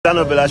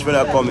that not Bella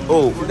Shmurda coming?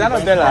 Oh, is that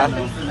not Bella?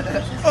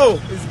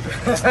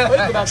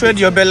 Oh, trade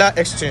your Bella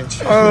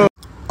exchange. Oh.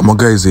 My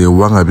guys,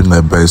 one having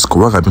my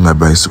bicycle.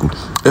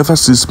 Ever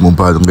since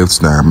Mohbad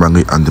left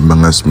Marley and the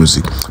Manga's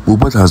music,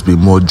 Mohbad has been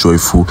more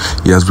joyful,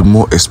 he has been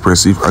more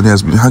expressive, and he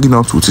has been hanging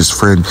out with his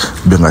friend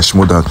Bella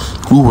Shmurda,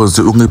 who was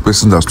the only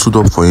person that stood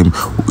up for him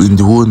in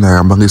the whole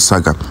Marley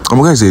saga.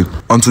 My guys,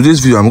 on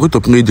today's video, I'm going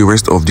to play the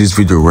rest of this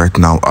video right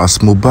now, as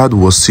Mohbad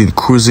was seen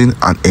cruising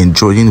and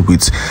enjoying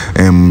with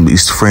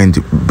his friend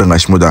Bella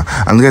Shmurda.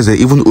 And guys,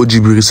 even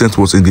OGB Recent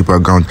was in the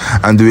background,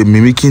 and they were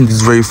mimicking this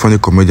very funny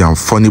comedian,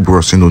 funny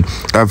bros, you know,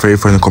 that very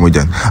funny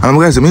comedian. And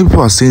guys, many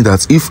people are saying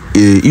that if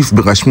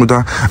Bella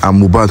Shmurda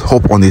and Mohbad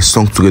hop on a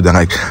song together,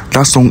 like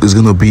that song is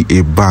gonna be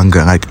a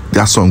banger, like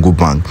that song go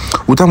bang.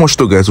 Without much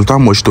talk, guys, without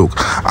much talk,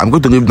 I'm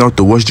going to leave now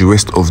to watch the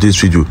rest of this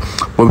video.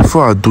 But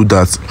before I do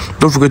that,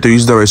 don't forget to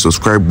use that red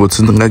subscribe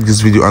button, like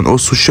this video, and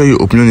also share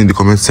your opinion in the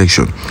comment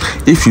section.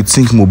 If you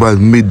think Mohbad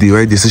made the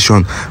right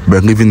decision by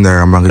leaving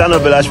Naira Marley. That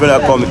not Bella Shmurda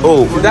coming?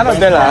 Oh, is that not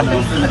Bella?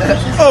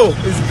 Oh,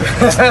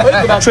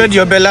 trade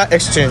your Bella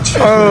exchange.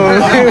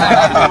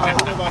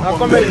 Oh.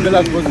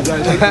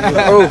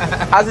 Oh,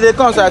 as they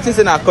come, so I think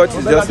I cut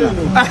it just now.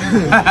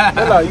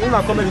 Bella, you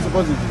not comment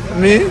supposed to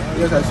Me?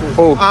 Yes, I saw.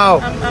 Oh, ow.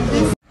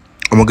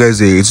 Oh my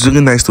guys, it's really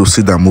nice to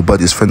see that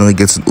Mohbad is finally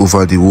getting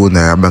over the whole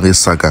Naira Marley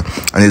saga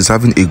and is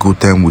having a good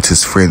time with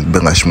his friend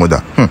Bella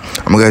Shmurda.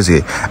 Oh my guys,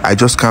 I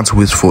just can't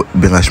wait for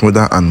Bella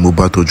Shmurda and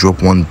Mohbad to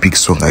drop one big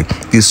song. Like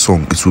this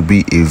song, it will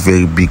be a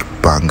very big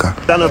banger.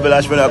 That not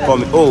Bella Shmurda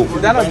coming? Oh,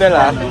 is that not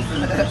Bella?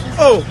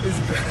 Oh,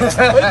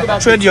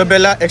 trade your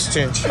Bella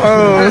exchange.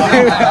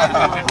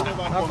 Oh.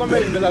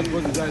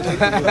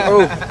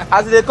 Oh,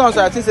 as they come,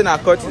 so I think I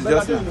cut it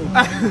just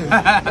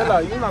now.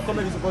 Bella, you not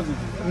comment supposed to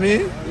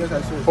Me? Yes,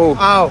 I saw. Oh,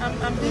 ow.